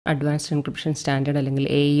Advanced Encryption Standard അല്ലെങ്കിൽ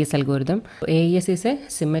AES algorithm. AES is a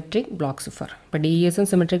symmetric block cipher. അപ്പോൾ DES ഉം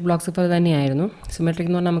symmetric block cipher തന്നെയായിരുന്നു. Symmetric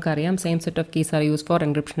എന്ന് പറഞ്ഞാൽ നമുക്കറിയാം same set of keys R use for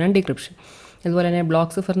encryption and decryption. അതുപോലെ തന്നെ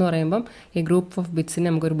ബ്ലോക്ക് സിഫർ എന്ന് പറയുമ്പം ഈ ഗ്രൂപ്പ് ഓഫ് ബിറ്റ്സിനെ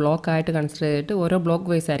നമുക്കൊരു ബ്ലോക്ക് ആയിട്ട് കൺസിഡർ ചെയ്തിട്ട് ഓരോ ബ്ലോക്ക്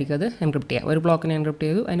വൈസ് ആയിരിക്കും അത് എൻക്രിപ്റ്റ് ചെയ്യുക. ഒരു ബ്ലോക്കിനെ എൻക്രിപ്റ്റ്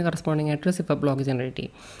ചെയ്തു, അതിന് കറസ്പോണ്ടിങ് ആയിട്ട് സിഫർ ബ്ലോക്ക് ജനറേറ്റ്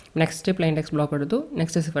ചെയ്യും. നെക്സ്റ്റ് പ്ലെയിൻ ടെക്സ്റ്റ് ബ്ലോക്ക് എടുത്തു,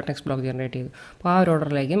 next cipher text block generate ചെയ്തു. അപ്പോൾ ആ ഒരു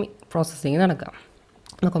ഓർഡറിലേക്കും പ്രോസസ്സിങ് നടക്കാം.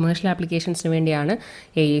 അപ്പോൾ കൊമേഴ്ഷ്യൽ ആപ്ലിക്കേഷൻസിന് വേണ്ടിയാണ്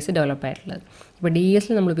AES ഡെവലപ്പ് ആയിട്ടുള്ളത്. ഇപ്പോൾ DES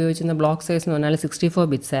നമ്മൾ ഉപയോഗിച്ചിരുന്ന ബ്ലോക്ക് സൈസ് എന്ന് പറഞ്ഞാൽ 64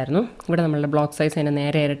 ബിറ്റ്സ് ആയിരുന്നു. ഇവിടെ നമ്മളുടെ ബ്ലോക്ക് സൈസ് അതിന്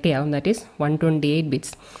നേരെ ഇരട്ടിയാവും, ദാറ്റ് ഈസ് 128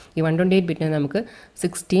 ബിറ്റ്സ്. ഈ 128 ബിറ്റിനെ നമുക്ക്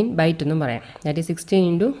 16 ബൈറ്റ് എന്നും പറയാം. ദാറ്റ് ഈസ്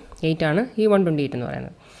 16 × 8 ആണ് ഈ 128 എന്ന്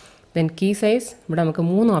പറയുന്നത്. ദെൻ കീ സൈസ് ഇവിടെ നമുക്ക്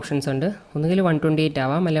 3 ഓപ്ഷൻസ് ഉണ്ട്. ഒന്നുകിൽ 128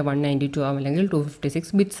 ആവാം, അല്ലെങ്കിൽ 192 ആവാം, അല്ലെങ്കിൽ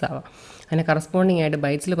 256 ബിറ്റ്സ് ആവാം. അതിന് കറസ്പോണ്ടിങ് ആയിട്ട്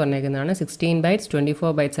ബൈറ്റ്സിൽ പറഞ്ഞേക്കുന്നതാണ് 16 ബൈറ്റ്സ്,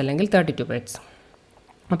 24 ബൈറ്റ്സ് അല്ലെങ്കിൽ 32 ബൈറ്റ്സ്.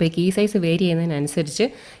 അപ്പോൾ ഈ കീ സൈസ് വേരി ചെയ്യുന്നതിനനുസരിച്ച്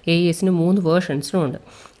AESന് 3 വേർഷൻസും ഉണ്ട്.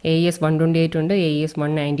 AES 128 ഉണ്ട്, AES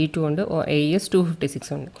 192 ഉണ്ട്, AES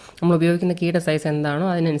 256 ഉണ്ട്. നമ്മൾ ഉപയോഗിക്കുന്ന കീയുടെ സൈസ് എന്താണോ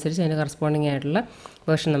അതിനനുസരിച്ച് അതിന് കറസ്പോണ്ടിങ് ആയിട്ടുള്ള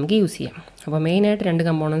വേർഷൻ നമുക്ക് യൂസ് ചെയ്യാം. അപ്പോൾ മെയിനായിട്ട് 2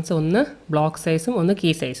 കമ്പോണൻസ്, ഒന്ന് ബ്ലോക്ക് സൈസും ഒന്ന്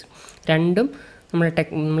കീ സൈസും. രണ്ടും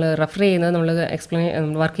നമ്മൾ റെഫർ ചെയ്യുന്നത്,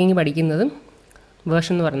 നമ്മൾ വർക്കിംഗ് പഠിക്കുന്നതും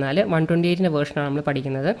വേർഷൻ എന്ന് പറഞ്ഞാൽ 128ൻ്റെ വേർഷനാണ് നമ്മൾ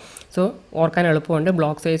പഠിക്കുന്നത്. സോ ഓർക്കാൻ എളുപ്പമുണ്ട്,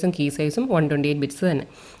 ബ്ലോക്ക് സൈസും കീ സൈസും 128 ബിറ്റ്സ് തന്നെ.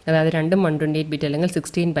 അതായത് രണ്ടും 128 ബിറ്റ് അല്ലെങ്കിൽ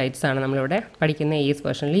 16 ബൈറ്റ്സ് ആണ് നമ്മളിവിടെ പഠിക്കുന്ന AES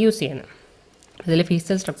വേർഷനിൽ യൂസ് ചെയ്യുന്നത്. ഇതിൽ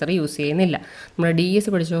ഫീസ്റ്റൽ സ്ട്രക്ചർ യൂസ് ചെയ്യുന്നില്ല. നമ്മൾ DES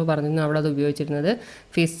പഠിച്ചപ്പോൾ പറഞ്ഞിരുന്നു അവിടെ അത് ഉപയോഗിച്ചിരുന്നത്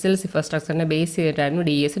Feistel cipher സ്ട്രക്ചറിനെ base ചെയ്തിട്ടായിരുന്നു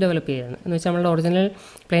DES develop ചെയ്തത്. എന്ന് വെച്ചാൽ നമ്മുടെ ഒറിജിനൽ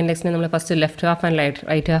പ്ലെയിൻ ടെക്സ്റ്റിനെ നമ്മൾ first left half and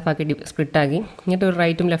right half ആക്കി സ്പ്ലിറ്റാക്കി, എന്നിട്ട് ഒരു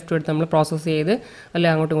റൈറ്റും ലെഫ്റ്റും എടുത്ത് നമ്മൾ പ്രോസസ്സ് ചെയ്ത് അല്ല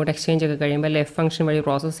അങ്ങോട്ടും ഇങ്ങോട്ടും എക്സ്ചേഞ്ച് ഒക്കെ കഴിയുമ്പോൾ ലെഫ്റ്റ് ഫംഗ്ഷൻ വഴി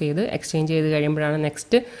പ്രോസസ്സ് ചെയ്ത് എക്സ്ചേഞ്ച് ചെയ്ത് കഴിയുമ്പോഴാണ്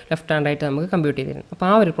നെക്സ്റ്റ് ലെഫ്റ്റ് ആൻഡ് റൈറ്റ് നമുക്ക് കമ്പ്യൂട്ട് ചെയ്തിരുന്നത്. അപ്പോൾ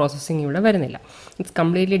ആ ഒരു പ്രോസസ്സിങ് ഇവിടെ വരുന്നില്ല. It's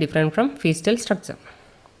completely different from Feistel structure.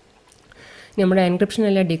 നമ്മുടെ എൻക്രിപ്ഷൻ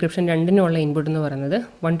അല്ല ഡീക്രിപ്ഷൻ രണ്ടിനുള്ള ഇൻപുട്ട് എന്ന് പറയുന്നത്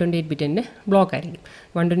 128 ബിറ്റിൻ്റെ ബ്ലോക്ക് ആയിരിക്കും.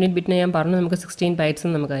 128 ബിറ്റിനെ ഞാൻ പറഞ്ഞു നമുക്ക് 16 ബൈറ്റ്സ്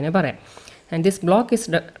എന്ന് നമുക്ക് അതിനെ പറയാം. And this block is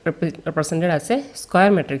represented as A square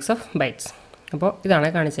matrix of bytes. അപ്പോൾ ഇതാണ്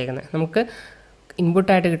കാണിച്ചേക്കുന്നത്. നമുക്ക്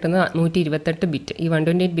ഇൻപുട്ടായിട്ട് കിട്ടുന്ന 128 ബിറ്റ്. ഈ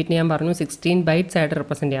 128 ബിറ്റിന് ഞാൻ പറഞ്ഞു 16 ബൈറ്റ്സ് ആയിട്ട്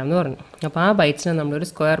റെപ്രസെൻറ്റ് ചെയ്യാമെന്ന് പറഞ്ഞു. അപ്പോൾ ആ ബൈറ്റ്സിനെ നമ്മളൊരു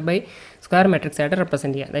സ്ക്വയർ മെട്രിക്സ് ആയിട്ട്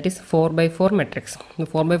റെപ്രസെൻറ്റ് ചെയ്യുക. That is 4x4 matrix.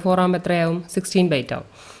 4x4 ആകുമ്പോൾ എത്രയാവും? 16 ബൈറ്റ് ആവും.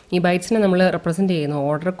 ഈ ബൈറ്റ്സിനെ നമ്മൾ റെപ്രസെൻറ്റ് ചെയ്യുന്ന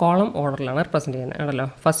ഓർഡർ കോളം ഓർഡറിലാണ് റെപ്രസെൻറ്റ് ചെയ്യുന്നത് ആണല്ലോ.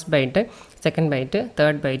 First byte, second byte,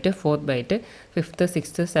 third byte, fourth byte, 5th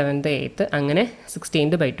 6th 7th 8th അങ്ങനെ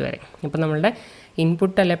 16th ബൈറ്റ് വരെ. ഇപ്പോൾ നമ്മളുടെ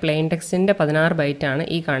ഇൻപുട്ട് അല്ലെ പ്ലെയിൻ ടെക്സ്റ്റിൻ്റെ 16 ബൈറ്റാണ്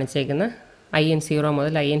ഈ കാണിച്ചേക്കുന്ന IN0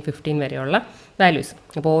 മുതൽ IN15 വരെയുള്ള വാല്യൂസ്.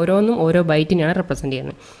 അപ്പോൾ ഓരോന്നും ഓരോ ബൈറ്റിനെയാണ് റെപ്രസെൻറ്റ്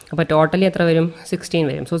ചെയ്യുന്നത്. അപ്പോൾ ടോട്ടലി എത്ര വരും? 16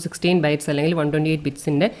 വരും. സോ 16 ബൈറ്റ്സ് അല്ലെങ്കിൽ 128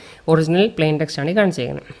 ബിറ്റ്സിൻ്റെ ഒറിജിനൽ പ്ലെയിൻ ടെക്സ്റ്റാണ് ഈ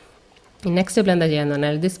കാണിച്ചേക്കുന്നത്. നെക്സ്റ്റ് സ്റ്റെപ്പിൽ എന്താ ചെയ്യാന്ന്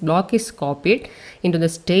പറഞ്ഞാൽ this block is copied in to the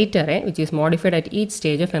state array which is modified at each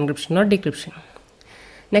stage of encryption or decryption.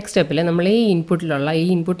 Next സ്റ്റെപ്പിൽ നമ്മൾ ഈ ഇൻപുട്ടിലുള്ള ഈ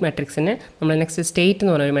ഇൻപുട്ട് മെട്രിക്സിനെ നമ്മൾ നെക്സ്റ്റ് സ്റ്റേറ്റ്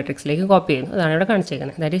എന്ന് പറഞ്ഞൊരു മെട്രിക്സിലേക്ക് കോപ്പി ചെയ്യുന്നു. അതാണ് ഇവിടെ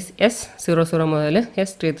കാണിച്ചേക്കുന്നത്. ദാറ്റ് ഈസ് S00 മുതൽ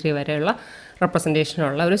S33 വരെയുള്ള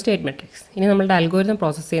റെപ്രസെൻറ്റേഷനുള്ള ഒരു സ്റ്റേറ്റ് മെട്രിക്സ്. ഇനി നമ്മളുടെ അൽഗോരിതം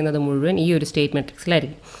പ്രോസസ്സ് ചെയ്യുന്നത് മുഴുവൻ ഈ ഒരു സ്റ്റേറ്റ്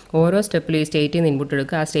മെട്രിക്സിലായിരിക്കും. ഓരോ സ്റ്റെപ്പിലും ഈ സ്റ്റേറ്റിൽ നിന്ന് ഇൻപുട്ട്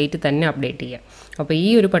എടുക്കുക, ആ സ്റ്റേറ്റ് തന്നെ അപ്ഡേറ്റ് ചെയ്യുക. അപ്പോൾ ഈ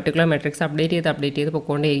ഒരു പർട്ടിക്കുലർ മെട്രിക്സ് അപ്ഡേറ്റ് ചെയ്ത്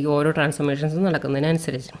പൊക്കോണ്ടേയിരിക്കും ഓരോ ട്രാൻസ്ഫോർമേഷൻസും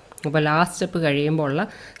നടക്കുന്നതിനനുസരിച്ച്. അപ്പോൾ ലാസ്റ്റ് സ്റ്റെപ്പ് കഴിയുമ്പോൾ ഉള്ള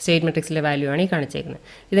സ്റ്റേറ്റ് മെട്രിക്സിലെ വാല്യൂ ആണ് ഈ കാണിച്ചേക്കുന്നത്.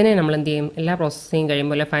 ഇതിനെ നമ്മൾ എന്ത് ചെയ്യും? എല്ലാ പ്രോസസ്സിങ്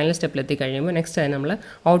കഴിയുമ്പോൾ അല്ലെ ഫൈനൽ സ്റ്റെപ്പിലെത്തി കഴിയുമ്പോൾ നെക്സ്റ്റ് അതിന് നമ്മൾ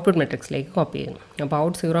ഔട്ട്പുട്ട് മെട്രിക്സിലേക്ക് കോപ്പി ചെയ്യുന്നു. അപ്പോൾ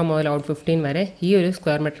ഔട്ട് 0 മുതൽ ഔട്ട് 15 വരെ ഈ ഒരു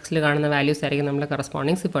സ്ക്വയർ മെട്രിക്സിൽ കാണുന്ന വാല്യൂസ് ആയിരിക്കും നമ്മുടെ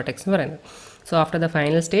കറസ്പോണ്ടിങ് സിഫർ ടെക്സ്റ്റ് എന്ന് പറയുന്നത്. So after the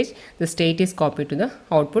final stage, the state is copied to the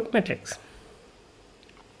output matrix.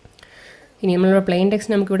 ഇനി നമ്മളുടെ പ്ലെയിൻ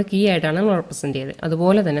ടെക്സ്റ്റ് നമുക്കിവിടെ കീ ആയിട്ടാണ് നമ്മൾ റെപ്രസെൻറ്റ് ചെയ്തത്.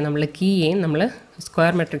 അതുപോലെ തന്നെ നമ്മൾ കീയെയും നമ്മൾ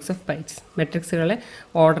square matrix of bytes മെട്രിക്സുകളെ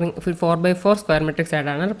ordering 4x4 square matrix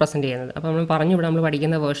ആയിട്ടാണ് റെപ്രസെൻറ്റ് ചെയ്യുന്നത്. അപ്പോൾ നമ്മൾ പറഞ്ഞു ഇവിടെ നമ്മൾ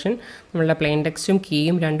പഠിക്കുന്ന വേർഷൻ നമ്മളുടെ പ്ലെയിൻ ടെക്സ്റ്റും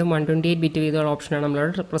കീയും രണ്ടും 128 ബിറ്റ് വീതമുള്ള ഓപ്ഷനാണ്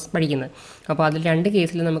നമ്മളിവിടെ പഠിക്കുന്നത്. അപ്പോൾ അതിൽ 2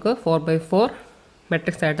 കേസിൽ നമുക്ക് 4x4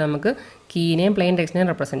 മെട്രിക്സ് ആയിട്ട് നമുക്ക് കീനെയും പ്ലെയിൻ ടെക്സ്റ്റിനെയും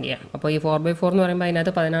റെപ്രസെൻറ്റ് ചെയ്യാം. അപ്പോൾ ഈ 4x4 എന്ന് പറയുമ്പോൾ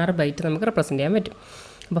അതിനകത്ത് 16 ബൈറ്റ് നമുക്ക് റെപ്രസെൻറ്റ് ചെയ്യാൻ പറ്റും.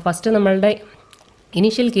 അപ്പോൾ ഫസ്റ്റ് നമ്മളുടെ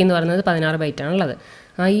ഇനീഷ്യൽ കീ എന്ന് പറയുന്നത് 16 ബൈറ്റാണുള്ളത്.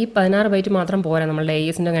 ഈ 16 ബൈറ്റ് മാത്രം പോരാ നമ്മളുടെ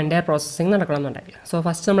AESൻ്റെ എൻ്റയർ പ്രോസസ്സിങ് നടക്കണമെന്നുണ്ടെങ്കിൽ. സോ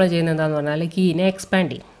ഫസ്റ്റ് നമ്മൾ ചെയ്യുന്നത് എന്താണെന്ന് പറഞ്ഞാൽ കീനെ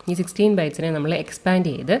എക്സ്പാൻഡ് ചെയ്യും. ഈ 16 ബൈറ്റ്സിനെ നമ്മൾ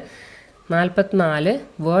എക്സ്പാൻഡ് ചെയ്ത് 44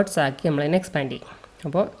 വേർഡ്സ് ആക്കി നമ്മളതിനെ എക്സ്പാൻഡ് ചെയ്യും.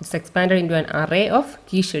 അപ്പോൾ it's expanded in to an array of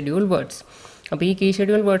key schedule words. അപ്പോൾ ഈ കീ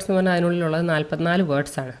ഷെഡ്യൂൾ വേർഡ്സ് എന്ന് പറഞ്ഞാൽ അതിനുള്ളിലുള്ളത് 44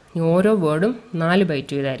 വേർഡ്സാണ്. ഈ ഓരോ വേർഡും 4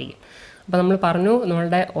 ബൈറ്റ് വീതമായിരിക്കും. അപ്പോൾ നമ്മൾ പറഞ്ഞു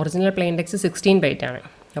നമ്മളുടെ ഒറിജിനൽ പ്ലെയിൻ ടെക്സ്റ്റ് 16 ബൈറ്റാണ്.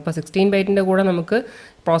 അപ്പോൾ 16 ബൈറ്റിൻ്റെ കൂടെ നമുക്ക്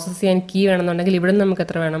പ്രോസസ്സ് ചെയ്യാൻ കീ വേണമെന്നുണ്ടെങ്കിൽ ഇവിടെ നിന്ന് നമുക്ക്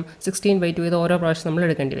എത്ര വേണം? 16 ബൈറ്റ് വീതം ഓരോ പ്രാവശ്യം നമ്മൾ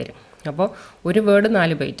എടുക്കേണ്ടി വരും. അപ്പോൾ ഒരു വേർഡ്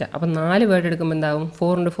 4 ബൈറ്റാണ്. അപ്പോൾ 4 വേർഡ് എടുക്കുമ്പോൾ എന്താവും?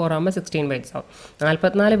 4 × 4 ആകുമ്പോൾ 16 ബൈറ്റ്സ് ആവും.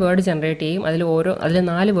 44 വേർഡ് ജനറേറ്റ് ചെയ്യും. അതിൽ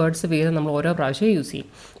 4 വേർഡ്സ് വീതം നമ്മൾ ഓരോ പ്രാവശ്യം യൂസ് ചെയ്യും.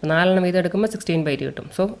 അപ്പോൾ 4 വീതം എടുക്കുമ്പോൾ 16 ബൈറ്റ് കിട്ടും.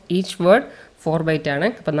 So each word 4 ബൈറ്റാണ്.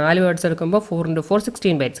 അപ്പോൾ 4 വേർഡ്സ് എടുക്കുമ്പോൾ 4 × 4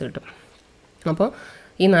 16 ബൈറ്റ്സ് കിട്ടും. അപ്പോൾ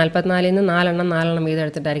ഈ 44ൽ നിന്ന് 4 വീതം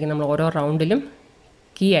എടുത്തിട്ടായിരിക്കും നമ്മൾ ഓരോ റൗണ്ടിലും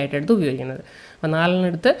കീ ആയിട്ട് എടുത്ത് ഉപയോഗിക്കുന്നത്. അപ്പോൾ 4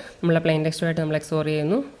 എടുത്ത് നമ്മളെ പ്ലെയിൻ ടെക്സ്റ്റുമായിട്ട് നമ്മൾ എക്സോർ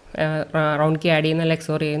ചെയ്യുന്നു, റൗണ്ട് കീ ആഡ് ചെയ്യുന്ന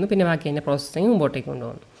എക്സോർ ചെയ്യുന്നു, പിന്നെ ബാക്കി അതിൻ്റെ പ്രോസസ്സിങ് മുമ്പോട്ടേക്ക്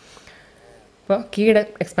കൊണ്ടുപോകുന്നു. അപ്പോൾ കീയുടെ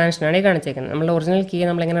എക്സ്പാൻഷനാണ് ഈ കാണിച്ചേക്കുന്നത്. നമ്മൾ ഒറിജിനൽ കീ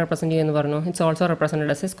നമ്മൾ എങ്ങനെ റെപ്രസെൻറ്റ് ചെയ്യുമെന്ന് പറഞ്ഞു. It's also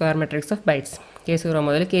represented S A square matrix of bytes. K0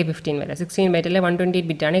 മുതൽ K15 വരെ 16 ബൈറ്റിലെ 128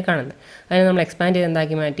 ബിറ്റാണ് ഈ കാണുന്നത്. അതിനെ നമ്മൾ എക്സ്പാൻഡ് ചെയ്ത്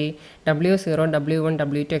എന്താക്കി മാറ്റി, W0, W1,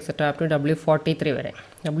 W2 et cetera up to W43 വരെ.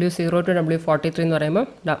 W0 to W43 എന്ന് പറയുമ്പോൾ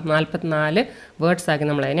 44 വേർഡ്സ് ആക്കി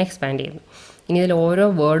നമ്മൾ അതിനെ എക്സ്പാൻഡ് ചെയ്യുന്നു. ഇനി ഇതിൽ ഓരോ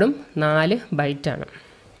വേർഡും 4 ബൈറ്റാണ്.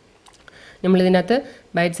 നമ്മളിതിനകത്ത്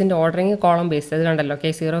ബൈറ്റ്സിൻ്റെ ഓർഡറിങ് കോളം ബേസ് ചെയ്ത് കണ്ടല്ലോ,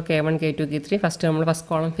 K0, K1, K2, K3 first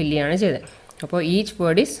column fill ചെയ്യാണ് ചെയ്തത്. അപ്പോൾ ഈച്ച്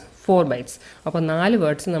വേർഡ് ഈസ് 4 ബൈറ്റ്സ്. അപ്പോൾ 4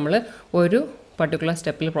 വേർഡ്സ് നമ്മൾ ഒരു പർട്ടിക്കുലർ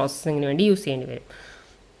സ്റ്റെപ്പിൽ പ്രോസസ്സിങ്ങിന് വേണ്ടി യൂസ് ചെയ്യേണ്ടി വരും.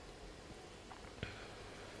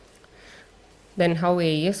 Then how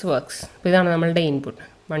AES works. അപ്പോൾ ഇതാണ് നമ്മളുടെ ഇൻപുട്ട്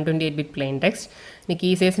 128 ബിറ്റ് പ്ലെയിൻ ടെക്സ്റ്റ്. ഇനി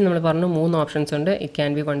കീ സൈസ് നമ്മൾ പറഞ്ഞു 3 ഓപ്ഷൻസ് ഉണ്ട്. It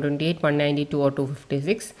can be 128, 192 or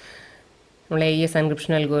 256. നമ്മൾ AES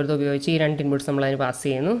എൻക്രിപ്ഷൻ അൽഗോരിതം ഉപയോഗിച്ച് ഈ 2 ഇൻപുട്ട്സ് നമ്മൾ അതിന് പാസ്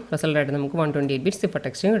ചെയ്യുന്നു. റിസൾട്ടായിട്ട് നമുക്ക് 128 ബിറ്റ് സിഫർ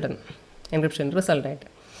ടെക്സ്റ്റും കിട്ടുന്നു എൻക്രിപ്ഷൻ്റെ റിസൾട്ടായിട്ട്.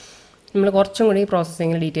 നമ്മൾ കുറച്ചും കൂടി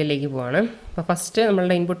പ്രോസസ്സിങ്ങിൽ ഡീറ്റെയിലേക്ക് പോവാണ്. അപ്പോൾ ഫസ്റ്റ്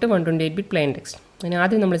നമ്മളുടെ ഇൻപുട്ട് 128 ബിറ്റ് പ്ലെയിൻ ടെക്സ്റ്റ്. അതിന്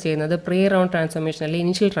ആദ്യം നമ്മൾ ചെയ്യുന്നത് പ്രീ റൗണ്ട് ട്രാൻസ്ഫോർമേഷൻ അല്ലെങ്കിൽ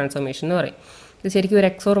ഇനിഷ്യൽ ട്രാൻസ്ഫോർമേഷൻ എന്ന് പറയും. ഇത് ശരിക്കും ഒരു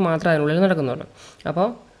എക്സോർ മാത്രമേ അതിനുള്ളിൽ നടക്കുന്നുള്ളൂ. അപ്പോൾ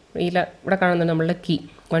ഇവിടെ കാണുന്നത് നമ്മളുടെ കീ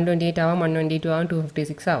 128 ആവാം, 192 ആവാം,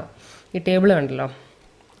 256 ആവാം. ഈ ടേബിൾ കണ്ടല്ലോ,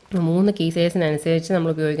 3 കീ സൈസിനനുസരിച്ച്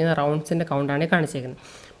നമ്മൾ ഉപയോഗിക്കുന്ന റൗണ്ട്സിൻ്റെ കൗണ്ടാണ് കാണിച്ചേക്കുന്നത്.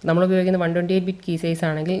 നമ്മൾ ഉപയോഗിക്കുന്ന 128 ബിറ്റ് കീ സൈസ്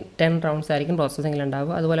ആണെങ്കിൽ 10 റൗണ്ട്സ് ആയിരിക്കും പ്രോസസ്സിങ്ങിൽ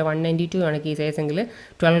ഉണ്ടാവും. അതുപോലെ 192 ആണ് കീ സൈസ് എങ്കിൽ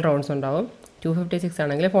 12 റൗണ്ട്സ് ഉണ്ടാവും. 256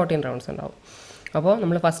 ആണെങ്കിൽ 14 റൗണ്ട്സ് ഉണ്ടാവും. അപ്പോൾ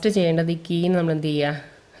നമ്മൾ ഫസ്റ്റ് ചെയ്യേണ്ടത് ഈ കീന് നമ്മൾ എന്ത് ചെയ്യുക,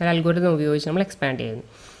 ഒരു അൽഗോരിതം ഉപയോഗിച്ച് നമ്മൾ എക്സ്പാൻഡ് ചെയ്യുന്നു.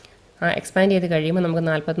 ആ എക്സ്പാൻഡ് ചെയ്ത് കഴിയുമ്പോൾ നമുക്ക്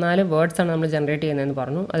 44 വേർഡ്സാണ് നമ്മൾ ജനറേറ്റ് ചെയ്യുന്നതെന്ന്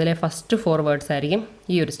പറഞ്ഞു. അതിലെ ഫസ്റ്റ് 4 വേർഡ്സ് ആയിരിക്കും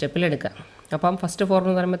ഈ ഒരു സ്റ്റെപ്പിൽ എടുക്കുക. അപ്പം ഫസ്റ്റ് 4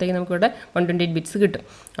 എന്ന് പറയുമ്പോഴത്തേക്ക് നമുക്കിവിടെ 128 ബിറ്റ്സ് കിട്ടും.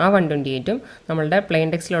 ആ 128ഉം നമ്മളുടെ പ്ലെയിൻ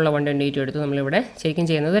ടെക്സ്റ്റിലുള്ള 128 എടുത്ത് നമ്മളിവിടെ ശരിക്കും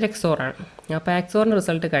ചെയ്യുന്നത് ഒരു എക്സോറാണ്. അപ്പോൾ എക്സോറിൻ്റെ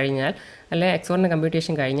റിസൾട്ട് കഴിഞ്ഞാൽ, അല്ലെങ്കിൽ എക്സോറിൻ്റെ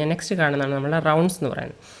കമ്പ്യൂട്ടേഷൻ കഴിഞ്ഞാൽ നെക്സ്റ്റ് കാണുന്നതാണ് നമ്മുടെ റൗണ്ട്സ് എന്ന്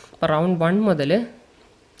പറയുന്നത്. അപ്പോൾ റൗണ്ട് 1 മുതൽ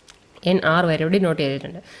NR വരെ ഇവിടെ നോട്ട്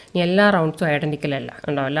ചെയ്തിട്ടുണ്ട്. ഇനി എല്ലാ റൗണ്ട്സും ഐഡൻറ്റിക്കൽ അല്ല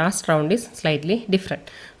ഉണ്ടാവും. Last round is slightly different.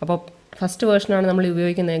 അപ്പോൾ ഫസ്റ്റ് വേർഷനാണ് നമ്മൾ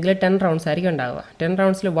ഉപയോഗിക്കുന്നതെങ്കിൽ 10 റൗണ്ട്സ് ആയിരിക്കും ഉണ്ടാവുക. 10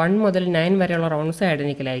 റൗണ്ട്സിൽ 1 മുതൽ 9 വരെയുള്ള റൗണ്ട്സ്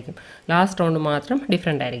ഐഡൻറ്റിക്കലായിരിക്കും. ലാസ്റ്റ് റൗണ്ട് മാത്രം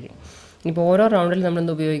ഡിഫറെൻ്റ് ആയിരിക്കും. ഇനിയിപ്പോൾ ഓരോ റൗണ്ടിൽ നമ്മൾ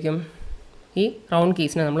എന്ത് ഉപയോഗിക്കും, ഈ റൗണ്ട്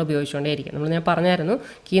കീസിനെ നമ്മൾ ഉപയോഗിച്ചുകൊണ്ടേയിരിക്കും. ഞാൻ പറഞ്ഞായിരുന്നു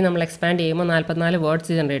കീ നമ്മൾ എക്സ്പാൻഡ് ചെയ്യുമ്പോൾ 44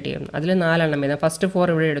 വേർഡ്സ് ജനറേറ്റ് ചെയ്യുന്നു. അതിൽ 4 എണ്ണം വരുന്നത് ഫസ്റ്റ്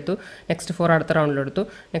 4 ഇവിടെ എടുത്തു, നെക്സ്റ്റ് 4 അടുത്ത റൗണ്ടിലെടുത്തു,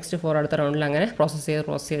 നെക്സ്റ്റ് 4 അടുത്ത റൗണ്ടിൽ അങ്ങനെ പ്രോസസ്സ്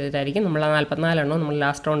ചെയ്തിട്ടായിരിക്കും നമ്മൾ ആ 44 എണ്ണം നമ്മൾ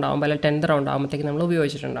ലാസ്റ്റ് റൗണ്ട് ആകുമ്പോൾ അല്ലെങ്കിൽ 10th റൗണ്ട് ആകുമ്പോഴത്തേക്ക് നമ്മൾ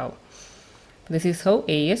ഉപയോഗിച്ചിട്ടുണ്ടാവും. This is how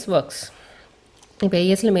AES works. ഇപ്പോൾ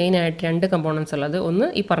AESൽ മെയിനായിട്ട് 2 കമ്പോണൻസ് ഉള്ളത്. ഒന്ന്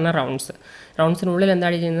ഈ പറഞ്ഞ റൗണ്ട്സിനുള്ളിൽ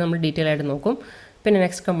എന്താണ് ചെയ്യുന്നത് നമ്മൾ ഡീറ്റെയിൽ ആയിട്ട് നോക്കും. പിന്നെ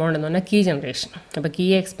നെക്സ്റ്റ് കമ്പോണൻ്റ് എന്ന് പറഞ്ഞാൽ കീ ജനറേഷൻ. അപ്പോൾ കീ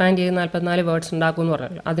എക്സ്പാൻഡ് ചെയ്ത് 44 വേർഡ്സ് ഉണ്ടാക്കും എന്ന്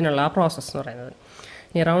പറഞ്ഞല്ലോ, അതിനുള്ള ആ പ്രോസസ്സ് എന്ന് പറയുന്നത്.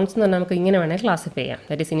 ഇനി റൗണ്ട്സ് എന്ന് പറഞ്ഞാൽ നമുക്ക് ഇങ്ങനെ വേണേൽ ക്ലാസിഫൈ ചെയ്യാം.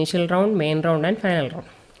 That is initial round, main round and final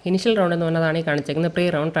round. Initial round എന്ന് പറഞ്ഞതാണ് ഈ കാണിച്ചിരിക്കുന്നത് pre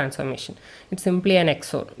round transformation. It's simply an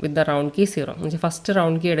XOR with the round key 0. എന്നുവെച്ചാൽ ഫസ്റ്റ്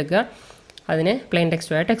റൗണ്ട് കീ എടുക്കുക, അതിനെ പ്ലെയിൻ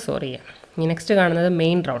ടെക്സ്റ്റുമായിട്ട് എക്സോർ ചെയ്യുക. ഇനി നെക്സ്റ്റ് കാണുന്നത്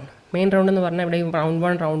മെയിൻ റൗണ്ട്. മെയിൻ റൗണ്ട് എന്ന് പറഞ്ഞാൽ ഇവിടെ round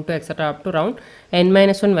 1, round 2 et cetera up to round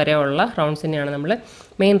N-1 വരെയുള്ള റൗണ്ട്സിനെയാണ് നമ്മൾ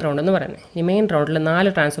മെയിൻ റൗണ്ട് എന്ന് പറയുന്നത്. ഈ മെയിൻ റൗണ്ടിൽ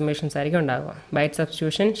 4 ട്രാൻസ്ഫോർമേഷൻസ് ആയിരിക്കും ഉണ്ടാകുക. Byte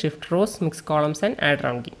substitution, shift rose, mix columns and add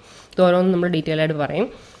round key. ഇത് ഓരോന്നും നമ്മൾ ഡീറ്റെയിൽ ആയിട്ട് പറയും.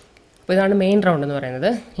 അപ്പോൾ ഇതാണ് മെയിൻ റൗണ്ട് എന്ന് പറയുന്നത്.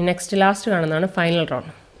 ഈ നെക്സ്റ്റ് ലാസ്റ്റ് കാണുന്നതാണ് ഫൈനൽ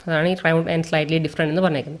റൗണ്ട്. അതാണ് ഈ റൗണ്ട് ആൻഡ് സ്ലൈറ്റ്ലി ഡിഫറെൻറ്റ് എന്ന്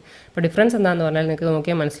പറഞ്ഞേക്കുന്നത്. അപ്പോൾ ഡിഫറൻസ് എന്താണെന്ന് പറഞ്ഞാൽ നിങ്ങൾക്ക്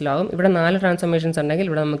നോക്കിയാൽ മനസ്സിലാവും. ഇവിടെ 4 ട്രാൻസ്ഫോർമേഷൻസ് ഉണ്ടെങ്കിൽ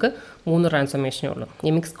ഇവിടെ നമുക്ക് 3 ട്രാൻസ്ഫോർമേഷനേ ഉള്ളൂ.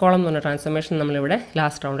 ഈ മിക്സ് കോളം എന്ന് പറഞ്ഞ ട്രാൻസ്ഫോർമേഷൻ നമ്മളിവിടെ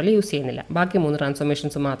ലാസ്റ്റ് റൗണ്ടിൽ യൂസ് ചെയ്യുന്നില്ല. ബാക്കി 3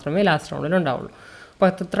 ട്രാൻസ്ഫോർമേഷൻസ് മാത്രമേ ലാസ്റ്റ് റൗണ്ടിൽ ഉണ്ടാവുള്ളൂ. അപ്പോൾ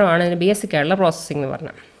ഇത്രയാണ് അതിന് ബേസിക് ആയിട്ടുള്ള പ്രോസസ്സിംഗ് എന്ന്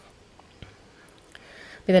പറഞ്ഞാൽ.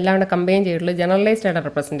 ഇതെല്ലാം കൂടെ കമ്പൈൻ ചെയ്തിട്ടുള്ള ജനറലൈസ്ഡ് ആയിട്ട്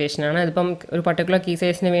റെപ്രസെൻറ്റേഷനാണ്. ഇതിപ്പം ഒരു പർട്ടിക്കുലർ കീ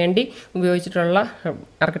സൈസിന് വേണ്ടി ഉപയോഗിച്ചിട്ടുള്ള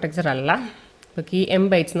ആർക്കിടെക്ചർ അല്ല. ഇപ്പോൾ കീ M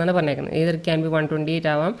ബൈറ്റ്സ് എന്നാണ് പറഞ്ഞേക്കുന്നത്. ഏതൊരു ക്യാൻ ബി 128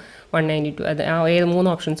 ആവാം, 192, അത് ഏത് 3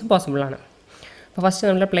 ഓപ്ഷൻസും പോസിബിളാണ്. അപ്പോൾ ഫസ്റ്റ്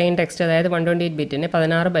നമ്മുടെ പ്ലെയിൻ ടെക്സ്റ്റ്, അതായത് 128 ബിറ്റിന്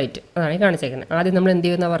 16 ബൈറ്റ് അതാണ് കാണിച്ചേക്കുന്നത്. ആദ്യം നമ്മൾ എന്ത്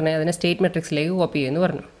ചെയ്യുമെന്ന് പറഞ്ഞാൽ അതിനെ സ്റ്റേറ്റ് മെട്രിക്സിലേക്ക് കോപ്പി ചെയ്യുമെന്ന്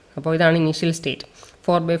പറഞ്ഞു. അപ്പോൾ ഇതാണ് ഇനീഷ്യൽ സ്റ്റേറ്റ്.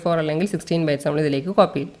 4/4 അല്ലെങ്കിൽ 16 ബൈറ്റ്സ് നമ്മൾ ഇതിലേക്ക്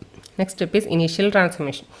കോപ്പി ചെയ്യും. Next step is initial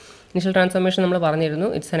transformation. Initial transformation നമ്മൾ പറഞ്ഞിരുന്നു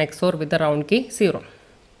it's an XOR with the round key 0.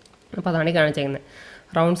 അപ്പോൾ അതാണ് ഈ കാണിച്ചേക്കുന്നത്.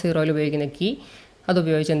 റൗണ്ട് 0ൽ ഉപയോഗിക്കുന്ന കീ അത്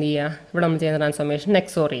ഉപയോഗിച്ച് എന്ത് ചെയ്യുക, ഇവിടെ നമ്മൾ ചെയ്യുന്ന ട്രാൻസ്ഫോർമേഷൻ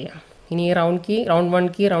എക്സോർ ചെയ്യുക. ഇനി ഈ round 1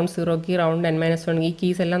 key, round 0 key, round N-1 ഈ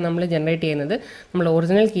കീസ് എല്ലാം നമ്മൾ ജനറേറ്റ് ചെയ്യുന്നത് നമ്മൾ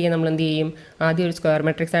ഒറിജിനൽ കീയെ നമ്മൾ എന്ത് ചെയ്യും, ആദ്യം ഒരു സ്ക്വയർ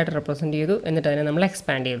മെട്രിക്സ് ആയിട്ട് റെപ്രസെൻറ്റ് ചെയ്തു, എന്നിട്ട് അതിനെ നമ്മൾ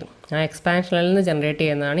എക്സ്പാൻഡ് ചെയ്തു. ആ എക്സ്പാൻഷനിൽ നിന്ന് ജനറേറ്റ്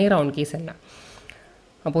ചെയ്യുന്നതാണ് ഈ റൗണ്ട് കീസ് എല്ലാം.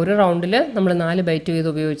 അപ്പോൾ ഒരു റൗണ്ടിൽ നമ്മൾ 4 ബൈറ്റ്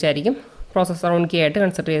ചെയ്ത് ഉപയോഗിച്ചായിരിക്കും പ്രോസസ്സ് റൗണ്ട് കീ ആയിട്ട്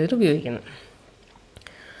കൺസിഡർ ചെയ്തിട്ട് ഉപയോഗിക്കുന്നത്.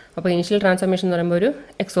 അപ്പോൾ ഇനിഷ്യൽ ട്രാൻസ്ഫോർമേഷൻ എന്ന് പറയുമ്പോൾ ഒരു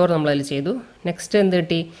എക്സോർ നമ്മളതിൽ ചെയ്തു. നെക്സ്റ്റ് എന്ത്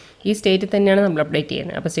കിട്ടി, ഈ സ്റ്റേറ്റിൽ തന്നെയാണ് നമ്മൾ അപ്ഡേറ്റ്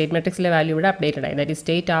ചെയ്യുന്നത്. അപ്പോൾ സ്റ്റേറ്റ് മെട്രിക്സിലെ വാല്യൂ ഇവിടെ അപ്ഡേറ്റഡ് ആയി. ദാറ്റ് ഈ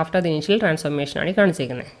സ്റ്റേറ്റ് ആഫ്റ്റർ ദി ഇനിഷ്യൽ ട്രാൻസ്ഫോർമേഷനാണ് ഈ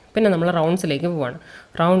കാണിച്ചിരിക്കുന്നത്. പിന്നെ നമ്മൾ റൗണ്ട്സിലേക്ക് പോവാണ്.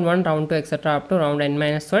 Round 1, round 2 et cetera up to round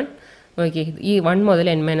N-1 okay, ഈ 1 മുതൽ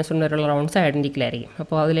n-1 വരെയുള്ള റൗണ്ട്സ് ഐഡൻറ്റിക്കൽ ആയിരിക്കും.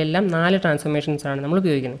 അപ്പോൾ അതിലെല്ലാം 4 ട്രാൻസ്ഫോർമേഷൻസാണ് നമ്മൾ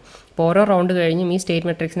ഉപയോഗിക്കുന്നത്. അപ്പോൾ ഓരോ റൗണ്ട് കഴിഞ്ഞും ഈ സ്റ്റേറ്റ്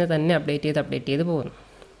മെട്രിക്സിനെ തന്നെ അപ്ഡേറ്റ് ചെയ്ത് പോകുന്നു.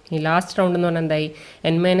 ഈ ലാസ്റ്റ് റൗണ്ട് എന്ന് പറഞ്ഞാൽ എന്തായി,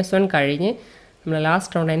 n-1 കഴിഞ്ഞ് നമ്മൾ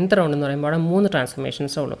ലാസ്റ്റ് റൗണ്ട് nth റൗണ്ട് എന്ന് പറയുമ്പോൾ അവിടെ 3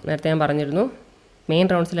 ട്രാൻസ്ഫോർമേഷൻസേ ഉള്ളൂ. നേരത്തെ ഞാൻ പറഞ്ഞിരുന്നു മെയിൻ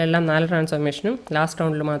റൗണ്ട്സിലെല്ലാം 4 ട്രാൻസ്ഫോർമേഷനും ലാസ്റ്റ്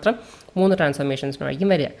റൗണ്ടിൽ മാത്രം 3 ട്രാൻസ്ഫോർമേഷൻസിനായിരിക്കും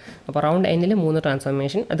വരിക. അപ്പോൾ റൗണ്ട് n-ൽ 3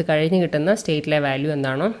 ട്രാൻസ്ഫോർമേഷൻ, അത് കഴിഞ്ഞ് കിട്ടുന്ന സ്റ്റേറ്റിലെ വാല്യൂ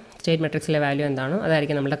എന്താണോ, സ്റ്റേറ്റ് മെട്രിക്സിലെ വാല്യൂ എന്താണോ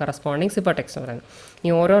അതായിരിക്കും നമ്മുടെ കറസ്പോണ്ടിങ് സിഫർ ടെക്സ്റ്റ് എന്ന് പറയുന്നത്.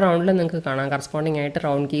 ഈ ഓരോ റൗണ്ടിലും നിങ്ങൾക്ക് കാണാം കറസ്പോണ്ടിങ് ആയിട്ട്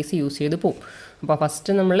റൗണ്ട് കീസ് യൂസ് ചെയ്ത് പോകും. അപ്പോൾ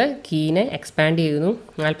ഫസ്റ്റ് നമ്മൾ കീനെ എക്സ്പാൻഡ് ചെയ്യുന്നു,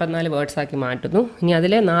 44 വേർഡ്സ് ആക്കി മാറ്റുന്നു. ഇനി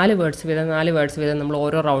അതിലെ 4 വേർഡ്സ് വീതം നമ്മൾ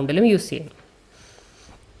ഓരോ റൗണ്ടിലും യൂസ് ചെയ്യുന്നു.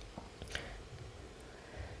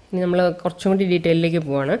 ഇനി നമ്മൾ കുറച്ചും കൂടി ഡീറ്റെയിലേക്ക്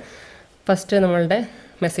പോവാണ്. ഫസ്റ്റ് നമ്മളുടെ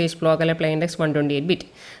മെസ്സേജ് ബ്ലോക്ക് അല്ലെ പ്ലെയിൻ ടെക്സ്റ്റ് 128 ബിറ്റ്.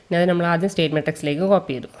 ഇനി അത് നമ്മൾ ആദ്യം സ്റ്റേറ്റ് മെട്രിക്സിലേക്ക്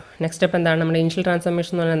കോപ്പി ചെയ്തു. നെക്സ്റ്റ് സ്റ്റെപ്പ് എന്താണ്, നമ്മുടെ ഇനിഷ്യൽ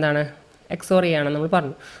ട്രാൻസ്ഫോർമേഷൻ എന്ന് പറഞ്ഞാൽ എന്താണ്, XOR ചെയ്യാണെന്ന് നമ്മൾ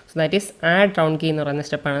പറഞ്ഞു. So that is add round key എന്ന് പറയുന്ന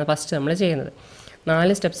സ്റ്റെപ്പാണ് ഫസ്റ്റ് നമ്മൾ ചെയ്യുന്നത്.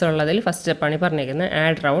 4 സ്റ്റെപ്സ് ഉള്ളതിൽ ഫസ്റ്റ് സ്റ്റെപ്പാണ് ഈ പറഞ്ഞിരിക്കുന്നത്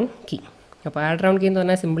ആഡ് റൗണ്ട് കീ. അപ്പോൾ ആഡ് റൗണ്ട് കീ എന്ന്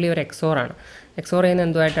പറഞ്ഞാൽ സിംപ്ലി ഒരു XOR ആണ്. XOR ചെയ്യുന്നത്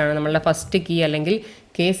എന്തുമായിട്ടാണ്, നമ്മളുടെ ഫസ്റ്റ് കീ അല്ലെങ്കിൽ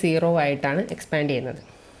K0 ആയിട്ടാണ് എക്സ്പാൻഡ് ചെയ്യുന്നത്.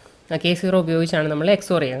 K0 ഉപയോഗിച്ചാണ് നമ്മൾ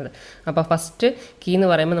XOR ചെയ്യുന്നത്. അപ്പോൾ ഫസ്റ്റ് കീ എന്ന്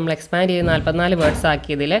പറയുമ്പോൾ നമ്മൾ എക്സ്പാൻഡ് ചെയ്ത് 44 വേർഡ്സ്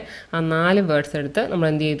ആക്കിയതിൽ ആ 4 വേർഡ്സ് എടുത്ത് നമ്മൾ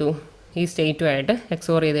എന്ത് ചെയ്തു, ഈ സ്റ്റേറ്റുമായിട്ട്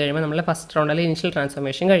XOR ചെയ്ത് കഴിയുമ്പോൾ നമ്മൾ ഫസ്റ്റ് റൗണ്ടിൽ ഇനിഷ്യൽ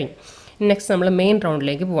ട്രാൻസ്ഫോർമേഷൻ കഴിഞ്ഞു. നെക്സ്റ്റ് നമ്മൾ മെയിൻ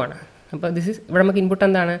റൗണ്ടിലേക്ക് പോവാണ്. അപ്പോൾ ഇവിടെ നമുക്ക് ഇൻപുട്ട്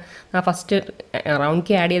എന്താണ്, ആ ഫസ്റ്റ് റൗണ്ട്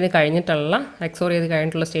കീ ആഡ് ചെയ്ത് കഴിഞ്ഞിട്ടുള്ള XOR ചെയ്ത്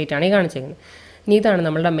കഴിഞ്ഞിട്ടുള്ള സ്റ്റേറ്റാണ് ഈ കാണിച്ചിരിക്കുന്നത്. ഇനി ഇതാണ്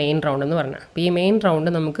നമ്മളുടെ മെയിൻ റൗണ്ട് എന്ന് പറഞ്ഞാൽ. അപ്പോൾ ഈ മെയിൻ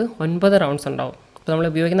റൗണ്ട് നമുക്ക് 9 റൗണ്ട്സ് ഉണ്ടാവും. അപ്പോൾ നമ്മൾ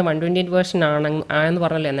ഉപയോഗിക്കുന്ന 128 വേർഷൻ ആണെന്ന്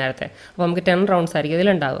പറഞ്ഞല്ലേ നേരത്തെ. അപ്പോൾ നമുക്ക് 10 റൗണ്ട്സ് ആയിരിക്കും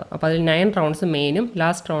ഇതിലുണ്ടാവുക. അപ്പോൾ അതിൽ 9 റൗണ്ട്സ് മെയിനും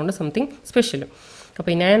ലാസ്റ്റ് റൗണ്ട് സംതിങ് സ്പെഷ്യലും.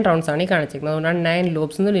 അപ്പോൾ ഈ 9 റൗണ്ട്സാണ് ഈ കാണിച്ചിരിക്കുന്നത്. അതുകൊണ്ടാണ് 9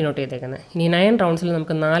 ലൂപ്സ് എന്ന് ഡിനോട്ട് ചെയ്തേക്കുന്നത്. ഇനി 9 റൗണ്ട്സിൽ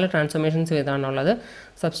നമുക്ക് 4 transformations ചെയ്താണുള്ളത്.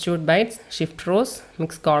 Substitute bytes, shift rose,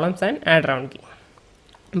 mix columns and add round key.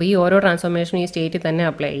 അപ്പോൾ ഈ ഓരോ ട്രാൻസ്ഫോർമേഷനും ഈ സ്റ്റേറ്റിൽ തന്നെ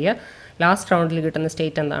അപ്ലൈ ചെയ്യുക. ലാസ്റ്റ് റൗണ്ടിൽ കിട്ടുന്ന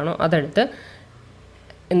സ്റ്റേറ്റ് എന്താണോ അതെടുത്ത്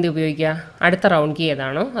എന്ത് ഉപയോഗിക്കുക, അടുത്ത റൗണ്ട് കീ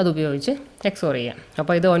ഏതാണോ അത് ഉപയോഗിച്ച് XOR ചെയ്യാം.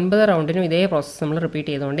 അപ്പോൾ ഇത് 9 റൗണ്ടിനും ഇതേ പ്രോസസ്സ് നമ്മൾ റിപ്പീറ്റ്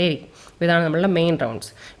ചെയ്തുകൊണ്ടേയിരിക്കും. അപ്പോൾ ഇതാണ് നമ്മളുടെ മെയിൻ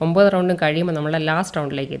റൗണ്ട്സ്. 9 റൗണ്ടും കഴിയുമ്പോൾ നമ്മളുടെ ലാസ്റ്റ്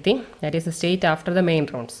റൗണ്ടിലേക്ക് എത്തി. That is state after the main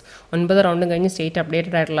rounds. 9 റൗണ്ടും കഴിഞ്ഞ് സ്റ്റേറ്റ്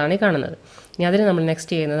അപ്ഡേറ്റഡ് ആയിട്ടുള്ളതാണ് ഈ കാണുന്നത്. ഇനി അതിന് നമ്മൾ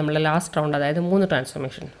നെക്സ്റ്റ് ചെയ്യുന്നത് നമ്മളുടെ ലാസ്റ്റ് റൗണ്ട്, അതായത് 3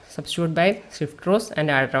 transformation, substitute by, shift rose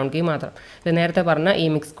and add round key മാത്രം. ഇത് നേരത്തെ പറഞ്ഞ ഈ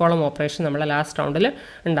മിക്സ് കോളം ഓപ്പറേഷൻ നമ്മളെ ലാസ്റ്റ് റൗണ്ടിൽ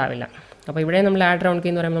ഉണ്ടാവില്ല. അപ്പോൾ ഇവിടെ നമ്മൾ ആഡ് റൗണ്ട്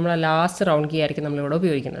കീ എന്ന് പറയുമ്പോൾ നമ്മളെ ലാസ്റ്റ് റൗണ്ട് കീ ആയിരിക്കും നമ്മളിവിടെ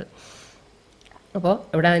ഉപയോഗിക്കുന്നത്. അപ്പോൾ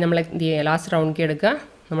ഇവിടെ നമ്മൾ എന്ത് ചെയ്യുക, ലാസ്റ്റ് റൗണ്ട് കീ എടുക്കുക,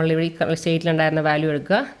 നമ്മൾ ഇവിടെ ഈ സ്റ്റേറ്റിലുണ്ടായിരുന്ന വാല്യൂ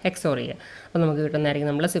എടുക്കുക, XOR ചെയ്യുക. അപ്പോൾ നമുക്ക് കിട്ടുന്നതായിരിക്കും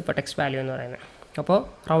നമ്മൾ സിഫർ ടെക്സ്റ്റ് വാല്യൂ എന്ന് പറയുന്നത്. അപ്പോൾ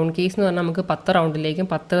റൗണ്ട് കീസ് എന്ന് പറഞ്ഞാൽ നമുക്ക് 10 റൗണ്ടിലേക്കും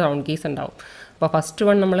 10 റൗണ്ട് കീസ് ഉണ്ടാവും. അപ്പോൾ ഫസ്റ്റ്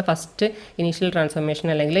വൺ നമ്മൾ ഫസ്റ്റ് ഇനീഷ്യൽ ട്രാൻസ്ഫോർമേഷൻ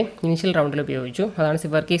അല്ലെങ്കിൽ ഇനീഷ്യൽ റൗണ്ടിൽ ഉപയോഗിച്ചു, അതാണ്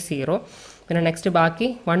സിഫർ കീ 0. പിന്നെ നെക്സ്റ്റ് ബാക്കി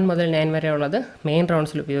 1 മുതൽ 9 വരെ ഉള്ളത് മെയിൻ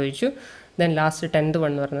റൗണ്ട്സിൽ ഉപയോഗിച്ചു. ദെൻ ലാസ്റ്റ് 10th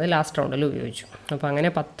വൺ എന്ന് പറയുന്നത് ലാസ്റ്റ് റൗണ്ടിൽ ഉപയോഗിച്ചു. അപ്പോൾ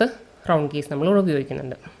അങ്ങനെ 10 റൗണ്ട് കീസ് നമ്മളിവിടെ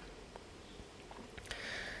ഉപയോഗിക്കുന്നുണ്ട്.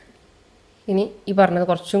 ഇനി ഈ പറഞ്ഞത്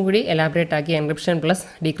കുറച്ചും കൂടി എലാബറേറ്റ് ആക്കി എൻക്രിപ്ഷൻ പ്ലസ്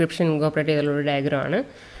ഡീക്രിപ്ഷൻ ഇൻകോപ്പറേറ്റ് ചെയ്തുള്ളൊരു ഡയഗ്രമാണ്.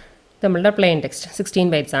 നമ്മളുടെ പ്ലെയിൻ ടെക്സ്റ്റ് 16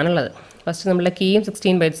 ബൈറ്റ്സ് ആണുള്ളത്. ഫസ്റ്റ് നമ്മളുടെ കീയും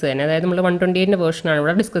 16 ബൈറ്റ്സ് തന്നെ, അതായത് നമ്മൾ 128 വേർഷനാണ്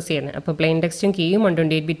ഇവിടെ ഡിസ്കസ് ചെയ്യുന്നത്. അപ്പോൾ പ്ലെയിൻ ടെക്സ്റ്റും കീയും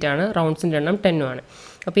 128 ബിറ്റാണ്, റൗണ്ട്സിൻ്റെ എണ്ണം 10 ആണ്.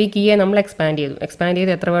 അപ്പോൾ ഈ കീയെ നമ്മൾ എക്സ്പാൻഡ്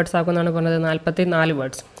ചെയ്ത് എത്ര വേർഡ്സ് ആക്കുമെന്നാണ് പറഞ്ഞത്, 44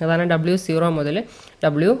 വേർഡ്സ്. അതാണ് W0 മുതൽ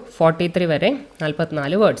W43 വരെ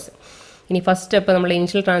 44 വേർഡ്സ്. ഇനി ഫസ്റ്റ് സ്റ്റെപ്പ് നമ്മൾ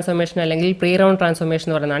ഇനിഷ്യൽ ട്രാൻസ്ഫോർമേഷൻ അല്ലെങ്കിൽ പ്രീ റൗണ്ട് ട്രാൻസ്ഫോർമേഷൻ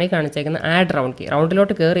എന്ന് പറയുന്നതാണ് ഈ കാണിച്ചേക്കുന്നത് ആഡ് റൗണ്ട് കീ.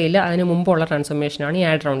 റൗണ്ടിലോട്ട് കയറിയില്ല, അതിന് മുമ്പുള്ള ട്രാൻസ്ഫോർമേഷനാണ് ഈ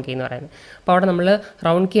ആഡ് റൗണ്ട് കീ എന്ന് പറയുന്നത്. അപ്പോൾ അവിടെ നമ്മൾ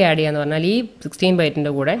റൗണ്ട് കീ ആഡ് ചെയ്യാന്ന് പറഞ്ഞാൽ ഈ 16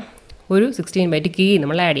 ബൈറ്റിൻ്റെ കൂടെ ഒരു 16 ബൈറ്റ് കീ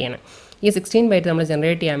നമ്മൾ ആഡ് ചെയ്യണം. ഈ 16 ബൈറ്റ് നമ്മൾ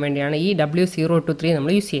ജനറേറ്റ് ചെയ്യാൻ വേണ്ടിയാണ് ഈ W023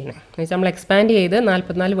 നമ്മൾ യൂസ് ചെയ്യുന്നത്. എന്നുവെച്ചാൽ നമ്മൾ എക്സ്പാൻഡ് ചെയ്ത്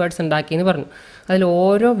 44 വേർഡ്സ് ഉണ്ടാക്കിയെന്ന് പറഞ്ഞു. അതിൽ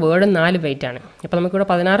ഓരോ വേർഡും 4 ബൈറ്റാണ്. അപ്പോൾ നമുക്കിവിടെ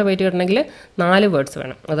 16 ബൈറ്റ് കിട്ടണമെങ്കിൽ 4 വേർഡ്സ്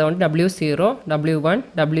വേണം. അതുകൊണ്ട് W0, W1,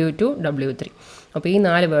 W2, W3. അപ്പോൾ ഈ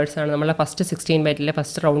 4 വേർഡ്സാണ് നമ്മളെ ഫസ്റ്റ് 16 ബൈറ്റിലെ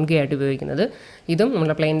ഫസ്റ്റ് റൗണ്ട് കീ ആയിട്ട് ഉപയോഗിക്കുന്നത്. ഇതും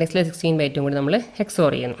നമ്മുടെ പ്ലെയിൻ ടെക്സ്റ്റിലെ 16 ബൈറ്റും കൂടി നമ്മൾ XOR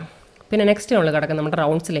ചെയ്യുന്നു. പിന്നെ നെക്സ്റ്റ് നമ്മൾ കിടക്കുന്നത് നമ്മുടെ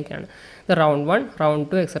റൗണ്ട്സിലേക്കാണ്. ഇത് round 1, round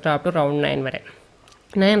 2 etcetera up to round 9 വരെ.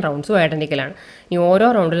 9 റൗണ്ട്സും ഐഡൻറ്റിക്കലാണ്. ഈ ഓരോ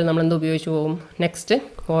റൗണ്ടിലും നമ്മൾ എന്ത് ഉപയോഗിച്ച് പോകും, നെക്സ്റ്റ്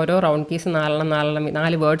ഓരോ റൗണ്ട് കീസ്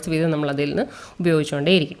 4 വേർഡ്സ് വീതം നമ്മൾ അതിൽ നിന്ന്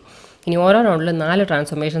ഉപയോഗിച്ചുകൊണ്ടേയിരിക്കും. ഇനി ഓരോ റൗണ്ടിലും 4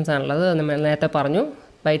 ട്രാൻസ്ഫോർമേഷൻസ് ആണുള്ളത്. നമ്മൾ നേരത്തെ പറഞ്ഞു,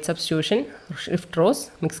 byte substitution, shift rose,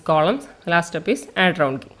 mix columns, last step is add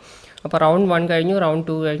round key. അപ്പോൾ റൗണ്ട് 1 കഴിഞ്ഞു, റൗണ്ട്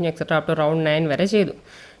 2 കഴിഞ്ഞു, എക്സെട്ര അപ് ടു റൗണ്ട് 9 വരെ ചെയ്തു.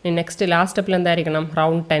 ഇനി നെക്സ്റ്റ് ലാസ്റ്റ് സ്റ്റെപ്പിൽ എന്തായിരിക്കണം,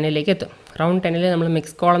 റൗണ്ട് 10ലേക്ക് എത്തും. റൗണ്ട് 10ൽ നമ്മൾ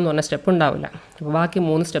മിക്സ് കോളം എന്ന് പറഞ്ഞ സ്റ്റെപ്പ് ഉണ്ടാവില്ല. അപ്പോൾ ബാക്കി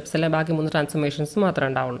 3 സ്റ്റെപ്സിലെ ബാക്കി 3 ട്രാൻസ്ഫോർമേഷൻസ് മാത്രമേ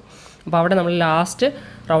ഉണ്ടാവുള്ളൂ. അപ്പോൾ അവിടെ നമ്മൾ ലാസ്റ്റ്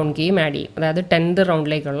റൗണ്ട് കീയും ആഡ് ചെയ്യും. അതായത് 10th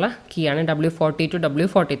റൗണ്ടിലേക്കുള്ള കീ ആണ് W40 to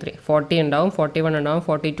W43. 40 ഉണ്ടാവും, 41 ഉണ്ടാവും,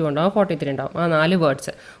 42 ഉണ്ടാവും, 43 ഉണ്ടാവും. ആ 4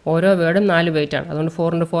 വേർഡ്സ്, ഓരോ വേർഡും 4 ബൈറ്റ് ആണ്. അതുകൊണ്ട്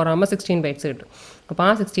 4 × 4 ആകുമ്പോൾ 16 ബൈറ്റ്സ് കിട്ടും. അപ്പോൾ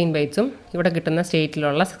ആ 16 ബൈറ്റ്സും ഇവിടെ കിട്ടുന്ന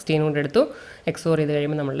സ്റ്റേറ്റിലുള്ള 16 കൊണ്ട് എടുത്തു XOR ചെയ്ത്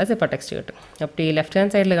കഴിയുമ്പോൾ നമ്മളുടെ സിഫർ ടെക്സ്റ്റ് കിട്ടും. അപ്പോൾ ഈ ലെഫ്റ്റ്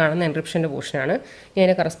ഹാൻഡ് സൈഡിൽ കാണുന്ന എൻക്രിപ്ഷൻ്റെ പോർഷനാണ്.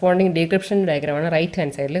 ഇതിൻ്റെ കറസ്പോണ്ടിങ് ഡീക്രിപ്ഷൻ ഡയഗ്രമാണ് റൈറ്റ്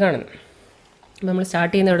ഹാൻഡ് സൈഡിൽ കാണുന്നത്. നമ്മൾ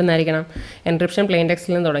സ്റ്റാർട്ട് ചെയ്യുന്ന എവിടെ നിന്നായിരിക്കണം? എൻക്രിപ്ഷൻ പ്ലെയിൻ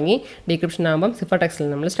ടെക്സ്റ്റിൽ നിന്ന് തുടങ്ങി ഡീക്രിപ്ഷൻ ആകുമ്പം സിഫർ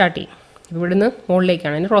ടെക്സ്റ്റിൽ നമ്മൾ സ്റ്റാർട്ട് ചെയ്യും. ഇവിടുന്ന്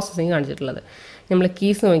മുകളിലേക്കാണ് അതിൻ്റെ പ്രോസസ്സിങ് കാണിച്ചിട്ടുള്ളത്. നമ്മൾ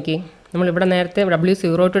കീസ് നോക്കി, നമ്മളിവിടെ നേരത്തെ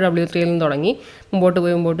W0 to W3 നിന്ന് തുടങ്ങി മുമ്പോട്ട്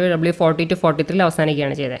പോയി W40 to 43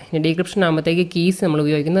 അവസാനിക്കുകയാണ് ചെയ്തത്. ഇനി ഡീക്രിപ്ഷൻ ആകുമ്പോഴത്തേക്ക് കീസ് നമ്മൾ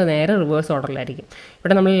ഉപയോഗിക്കുന്നത് നേരെ റിവേഴ്സ് ഓർഡറിലായിരിക്കും.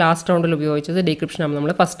 ഇവിടെ നമ്മൾ ലാസ്റ്റ് റൗണ്ടിൽ ഉപയോഗിച്ചത്, ഡീക്രിപ്ഷൻ ആകുമ്പോൾ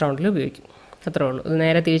നമ്മൾ ഫസ്റ്റ് റൗണ്ടിൽ ഉപയോഗിക്കും. അത്രേ ഉള്ളൂ. ഇത്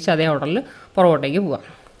നേരെ തിരിച്ച് അതേ ഓർഡറിൽ പുറകോട്ടേക്ക് പോകാം.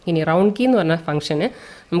 ഇനി റൗണ്ട് കീ എന്ന് പറഞ്ഞ ഫംഗ്ഷന്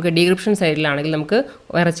നമുക്ക് ഡീക്രിപ്ഷൻ സൈഡിലാണെങ്കിൽ നമുക്ക്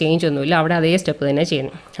വേറെ ചേഞ്ച് ഒന്നുമില്ല, അവിടെ അതേ സ്റ്റെപ്പ് തന്നെ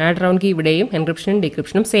ചെയ്യുന്നു. ആഡ് റൗണ്ട് കീ ഇവിടെയും എൻക്രിപ്ഷനും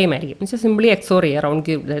ഡീക്രിപ്ഷനും സെയിം ആയിരിക്കും. എന്ന് വെച്ചാൽ സിംപ്ലി എക്സോർ ചെയ്യുക റൗണ്ട്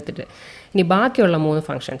കീ എടുത്തിട്ട്. ഇനി ബാക്കിയുള്ള 3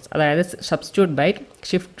 ഫംഗ്ഷൻസ്, അതായത് substitute byte,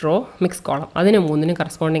 shift raw, mix column, അതിന് 3നും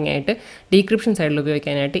കറസ്പോണ്ടിങ് ആയിട്ട് ഡീക്രിപ്ഷൻ സൈഡിൽ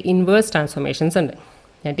ഉപയോഗിക്കാനായിട്ട് ഇൻവേഴ്സ് ട്രാൻസ്ഫോർമേഷൻസ് ഉണ്ട്.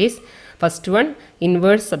 That is first one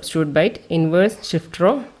inverse substitute byte, inverse shift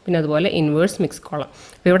raw, പിന്നെ അതുപോലെ ഇൻവേഴ്സ് മിക്സ് കോളം.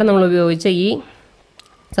 അപ്പോൾ ഇവിടെ നമ്മൾ ഉപയോഗിച്ച ഈ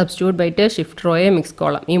substitute byte, shift റോയെ, mix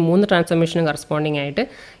column, ഈ 3 ട്രാൻസ്ഫോർമേഷനും കറസ്പോണ്ടിങ് ആയിട്ട്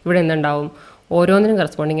ഇവിടെ എന്തുണ്ടാവും? ഓരോന്നിനും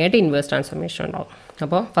കറസ്പോണ്ടിങ് ആയിട്ട് ഇൻവേഴ്സ് ട്രാൻസ്ഫോർമേഷൻ ഉണ്ടാവും.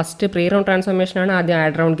 അപ്പോൾ ഫസ്റ്റ് പ്രീ റൗണ്ട് ട്രാൻസ്ഫോർമേഷനാണ്, ആദ്യം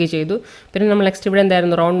ആഡ് റൗണ്ട് കീ ചെയ്തു. പിന്നെ നമ്മൾ നെക്സ്റ്റ് ഇവിടെ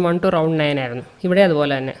എന്തായിരുന്നു? റൗണ്ട് 1 to റൗണ്ട് 9 ആയിരുന്നു. ഇവിടെ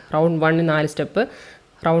അതുപോലെ തന്നെ റൗണ്ട് 1 4 സ്റ്റെപ്പ്,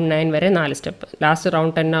 റൗണ്ട് 9 വരെ 4 സ്റ്റെപ്പ്, ലാസ്റ്റ്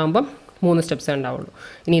റൗണ്ട് 10 ആകുമ്പം 3 സ്റ്റെപ്സേ ഉണ്ടാവുള്ളൂ.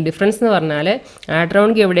 ഇനി ഡിഫറൻസ് എന്ന് പറഞ്ഞാൽ ആഡ്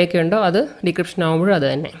റൗണ്ട് കീ എവിടെയൊക്കെ ഉണ്ടോ അത് ഡീക്രിപ്ഷൻ ആകുമ്പോഴും അത്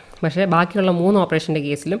തന്നെ. പക്ഷേ ബാക്കിയുള്ള 3 ഓപ്പറേഷൻ്റെ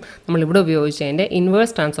കേസിലും നമ്മളിവിടെ ഉപയോഗിച്ചതിൻ്റെ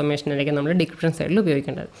ഇൻവേഴ്സ് ട്രാൻസ്ഫോർമേഷനായിരിക്കും നമ്മൾ ഡീക്രിപ്ഷൻ സൈഡിൽ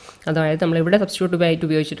ഉപയോഗിക്കേണ്ടത്. അതായത് നമ്മളിവിടെ സബ്സ്റ്റിറ്റ്യൂട്ട് ബൈറ്റ്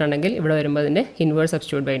ഉപയോഗിച്ചിട്ടുണ്ടെങ്കിൽ ഇവിടെ വരുമ്പോൾ അതിൻ്റെ ഇൻവേഴ്സ്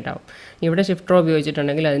സബ്സ്റ്റിറ്റ്യൂട്ട് ബൈറ്റ് ആവും. ഇവിടെ ഷിഫ്റ്റ് റോ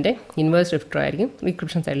ഉപയോഗിച്ചിട്ടുണ്ടെങ്കിൽ അതിൻ്റെ ഇൻവേഴ്സ് ഷിഫ്റ്റ് റോ ആയിരിക്കും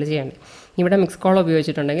ഡീക്രിപ്ഷൻ സൈഡിൽ ചെയ്യേണ്ടത്. ഇവിടെ മിക്സ് കോളം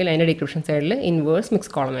ഉപയോഗിച്ചിട്ടുണ്ടെങ്കിൽ അതിൻ്റെ ഡീക്രിപ്ഷൻ സൈഡിൽ ഇൻവേഴ്സ്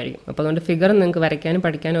മിക്സ് കോളം ആയിരിക്കും. അപ്പോൾ അതുകൊണ്ട് ഫിഗർ നിങ്ങൾക്ക് വരയ്ക്കാനും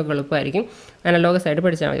പഠിക്കാനും ഒക്കെ എളുപ്പമായിരിക്കും. അനലോഗ് സൈഡ്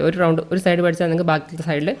പഠിച്ചാൽ മതി. ഒരു സൈഡ് പഠിച്ചാൽ നിങ്ങൾക്ക് ബാക്കിയുള്ള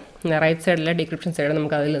സൈഡിൽ റൈറ്റ് സൈഡിലെ ഡീക്രിപ്ഷൻ സൈഡ്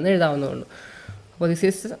നമുക്ക് അതിൽ നിന്ന് എഴുതാവുന്നതുള്ളൂ. അപ്പോൾ this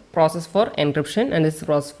is process four encryption and this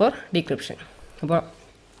process four decryption. അപ്പോൾ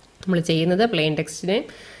നമ്മൾ ചെയ്യുന്നത് പ്ലെയിൻ ടെക്സ്റ്റിനെ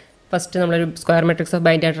ഫസ്റ്റ് നമ്മളൊരു സ്ക്വയർ മെട്രിക്സ് ഓഫ്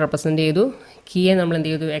ബൈറ്റ് ആയിട്ട് റെപ്രസെൻറ്റ് ചെയ്തു. കീയെ നമ്മൾ എന്ത്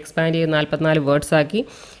ചെയ്തു? എക്സ്പാൻഡ് ചെയ്ത് 44 വേർഡ്സ് ആക്കി.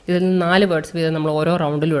 ഇതിൽ നിന്ന് 4 വേർഡ്സ് വീതം നമ്മൾ ഓരോ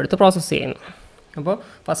റൗണ്ടിലും എടുത്ത് പ്രോസസ്സ് ചെയ്യുന്നു. അപ്പോൾ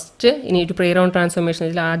ഫസ്റ്റ് ഇനി ഒരു പ്രീ റൗണ്ട്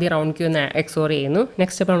ട്രാൻസ്ഫോർമേഷനിൽ ആദ്യം റൗണ്ട് ക്യൂ ഒന്ന് എക്സോർ ചെയ്യുന്നു.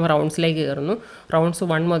 നെക്സ്റ്റ് സ്റ്റെപ്പ് നമ്മൾ റൗണ്ട്സിലേക്ക് കയറുന്നു. റൗണ്ട്സ്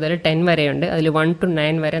 1 മുതൽ 10 വരെയുണ്ട്. അതിൽ 1 to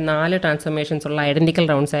 9 വരെ 4 ട്രാൻസ്ഫോർമേഷൻസ് ഉള്ള ഐഡൻറ്റിക്കൽ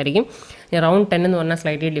റൗണ്ട്സ് ആയിരിക്കും. റൗണ്ട് 10 എന്ന് പറഞ്ഞാൽ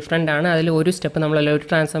സ്ലൈറ്റ്ലി ഡിഫറൻ്റ് ആണ്. അതിൽ ഒരു സ്റ്റെപ്പ് നമ്മൾ ഒരു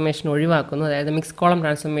ട്രാൻസ്ഫോർമേഷൻ ഒഴിവാക്കുന്നു. അതായത് മിക്സ് കോളം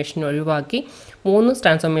ട്രാൻസ്ഫോർമേഷൻ ഒഴിവാക്കി 3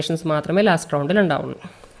 ട്രാൻസ്ഫോർമേഷൻസ് മാത്രമേ ലാസ്റ്റ് റൗണ്ടിൽ ഉണ്ടാവുള്ളൂ.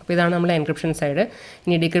 അപ്പോൾ ഇതാണ് നമ്മൾ എൻക്രിപ്ഷൻ സൈഡ്.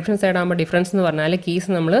 ഇനി ഡീക്രിപ്ഷൻ സൈഡ് ആകുമ്പോൾ ഡിഫറൻസ് എന്ന് പറഞ്ഞാൽ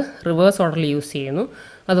കീസ് നമ്മൾ റിവേഴ്സ് ഓർഡറിൽ യൂസ് ചെയ്യുന്നു.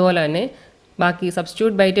 അതുപോലെ തന്നെ ബാക്കി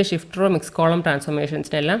substitute byte, shift raw, mix column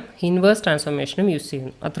ട്രാൻസ്ഫോർമേഷൻസിനെല്ലാം inverse ട്രാൻസ്ഫോർമേഷനും use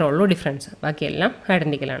ചെയ്യുന്നു. അത്രേ ഉള്ളൂ ഡിഫറൻസ്. ബാക്കിയെല്ലാം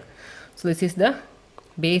ഐഡൻറ്റിക്കലാണ്. So this is the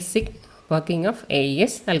basic working of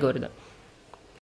AES algorithm.